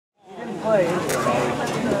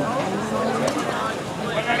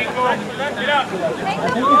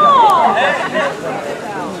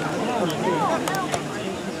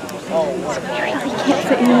can't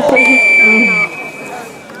fit in the face.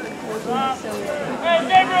 Hey,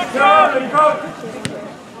 Gabriel, go!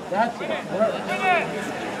 That's it.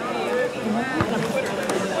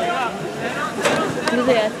 What did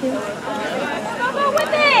they ask you? Go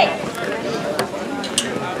with it!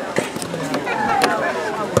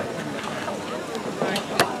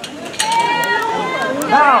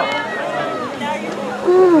 Now!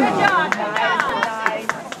 Good job, guys.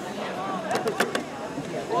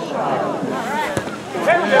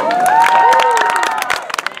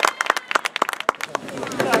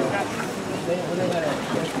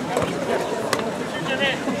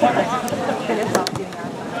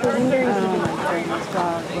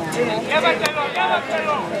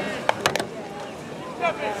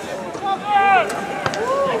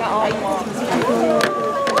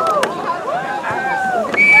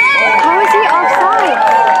 How is he offside?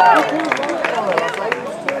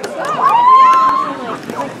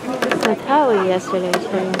 The tally yesterday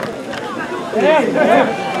too.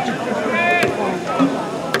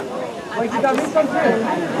 Wait, you got me something?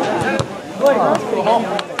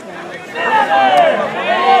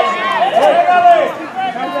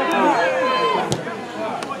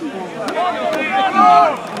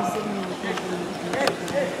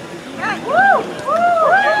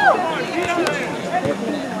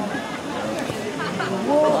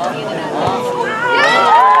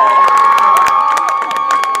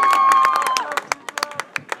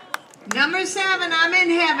 Number 7, I'm in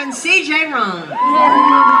heaven, CJ Rhan.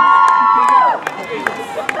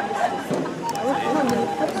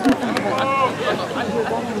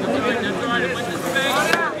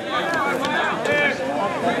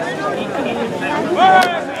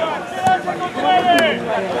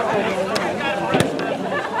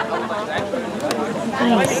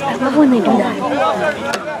 Nice. I love when they do that.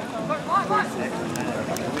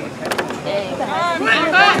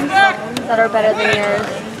 That are better than yours.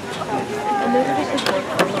 And those are just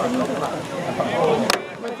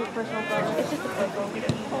like personal photos. It's just a photo.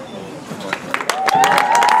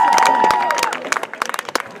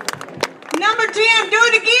 Number 10, do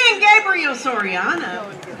it again, Gabriel Soriano.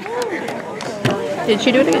 Did she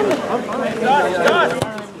do it again?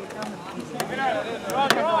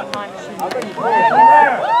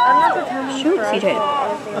 Shoot, CJ.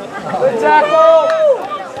 Good tackle!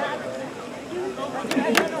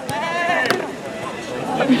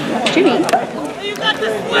 Jimmy. You got the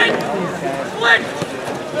split! Split!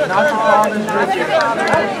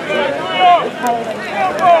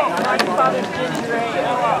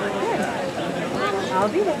 I'll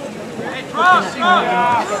be there.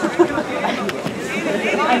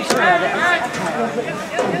 I'm sure of it.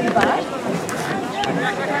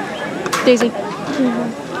 Daisy.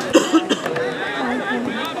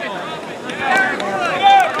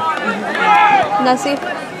 Nessie?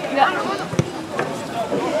 Yeah.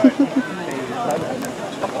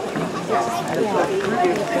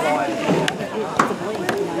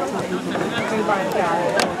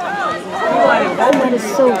 That is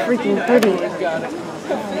so freaking pretty.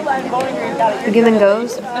 The give and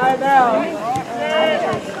goes. I know.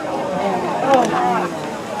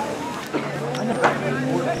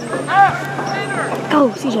 Go,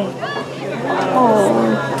 CJ. Oh.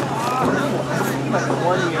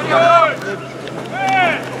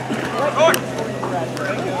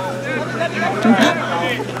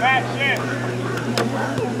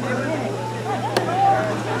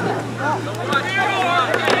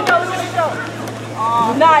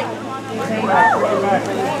 Night. I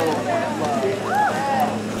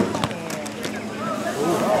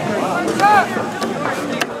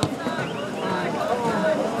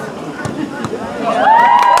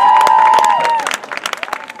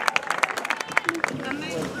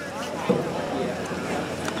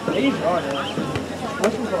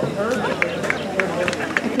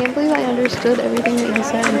can't believe I understood everything that he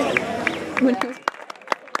said when he was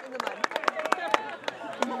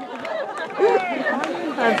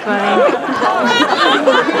That's funny.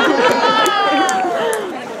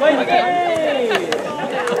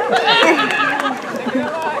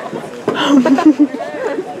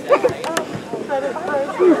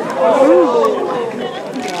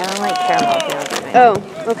 Yeah, I don't like caramel flavors. Oh,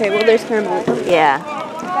 okay, well there's caramel. Yeah.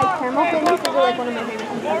 Like caramel flavors are like one of my favorite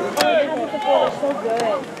things. They're so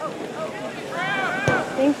good.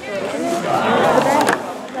 Thanks for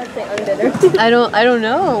it. I don't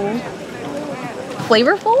know.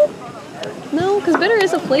 Flavorful? No, because bitter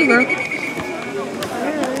is a flavor.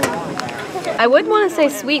 I would want to say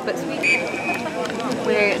sweet, but sweet.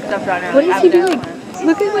 clear stuff down there. What is he doing?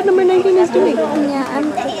 Look at what number 19 is doing. Yeah,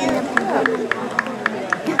 I'm taking a photo.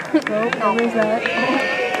 Oh, where's that?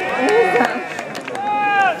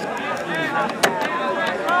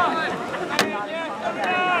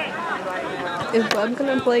 Is Webb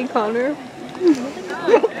gonna play Connor?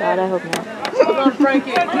 God, I hope not.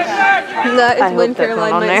 That is when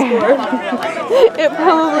Caroline might score. It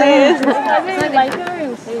probably is.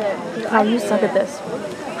 God, you suck at this.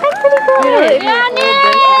 I'm pretty good. Yeah,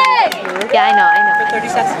 Yeah, I know. For 30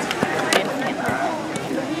 seconds.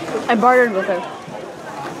 I bartered with her.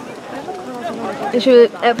 And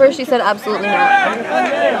at first she said absolutely not.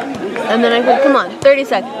 And then I said, come on, 30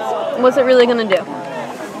 seconds. What's it really gonna do?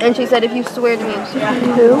 And she said, if you swear to me,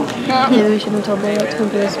 who? Maybe we shouldn't tell Barry to come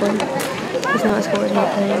to this one. He's not Escobar's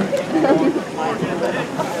not playing.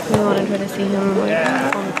 We wanted her to see him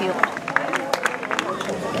like on the field.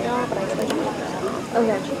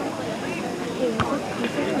 Okay.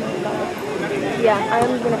 Yeah,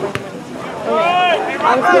 I'm gonna play. Okay.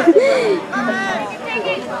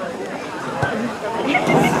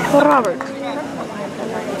 Robert.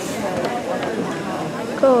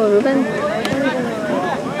 Go, Ruben.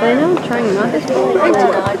 I know I'm trying not to score.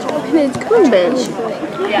 It's good, bitch.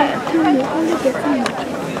 Yeah.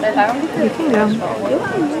 You can go.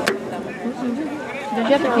 Did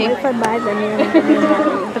you have to pay? If I buy them,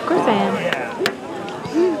 Of course I am.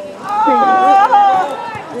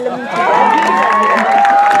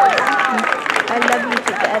 I love you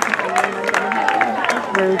to death.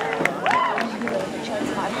 Rude.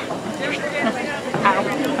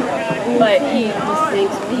 But he just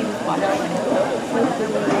thinks he was watching.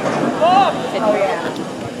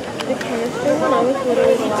 The canister when I was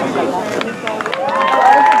literally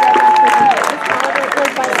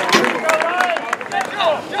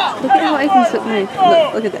Look at how I can sit my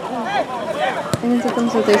look at that. I can sit them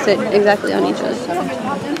so they sit exactly on each other.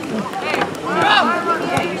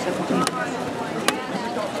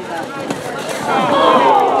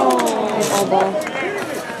 All ball.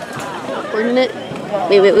 Coordinate.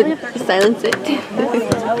 Wait. Silence it.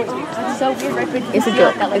 It's a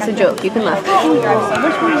joke. It's a joke. You can laugh. Oh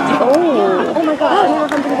my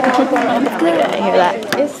god. I hear that.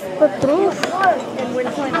 It's the truth.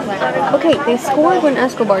 Okay, they scored when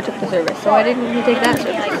Escobar took the service, so why didn't he take that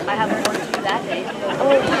service? I haven't wanted to do that day.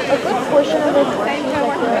 Oh, a good portion of it.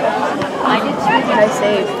 I did too. I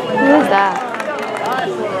saved. Who is that?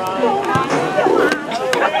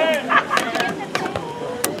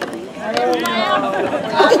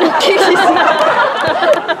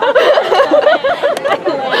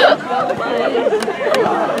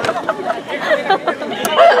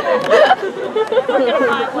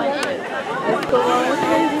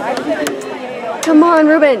 Come on,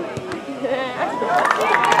 Ruben.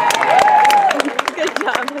 Good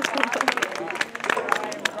job.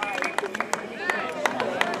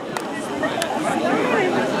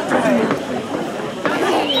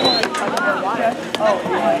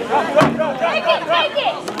 Take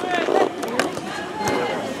it!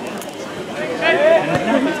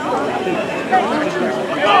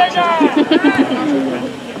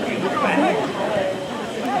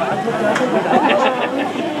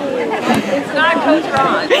 It's not Coach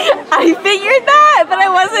Rhan. I figured that, but I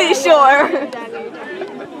wasn't sure.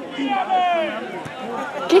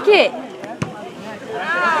 Kick it.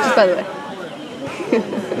 Just by the way.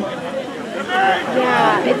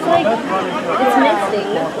 Yeah, it's like, it's misting.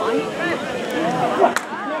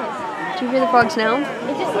 Do you hear the frogs now?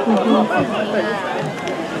 It just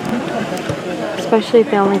especially if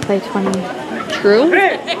they only play 20. True. Oh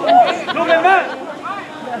my gosh.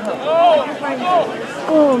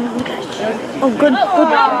 Oh, good. Go,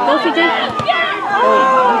 CJ.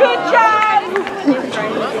 Good job!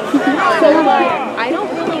 So, like, I don't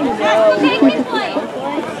really know. Take his place!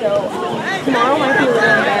 So, tomorrow might be a little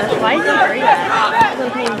embarrassed. Why is it free?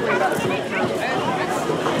 I'm paying $3.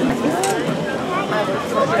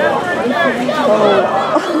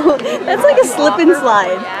 Oh. That's like a slip and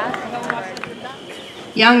slide.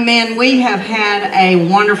 Young men, we have had a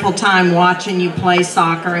wonderful time watching you play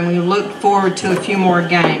soccer, and we look forward to a few more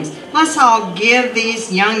games. Let's all give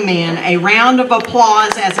these young men a round of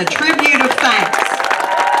applause as a tribute of thanks.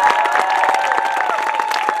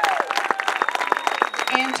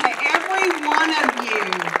 And to every one of you,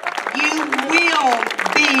 you will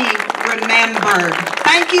be remembered.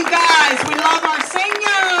 Thank you guys. We love our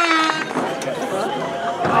seniors.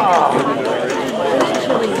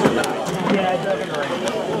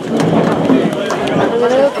 I'm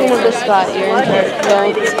gonna go clean up the spot. You're in charge.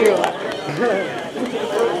 Don't screw up.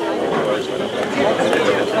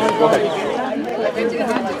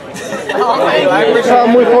 Estaban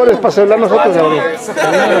muy pobres para celular nosotros, Gabriel.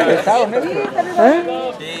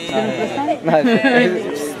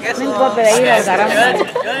 No importa, de ahí lo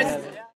agarramos.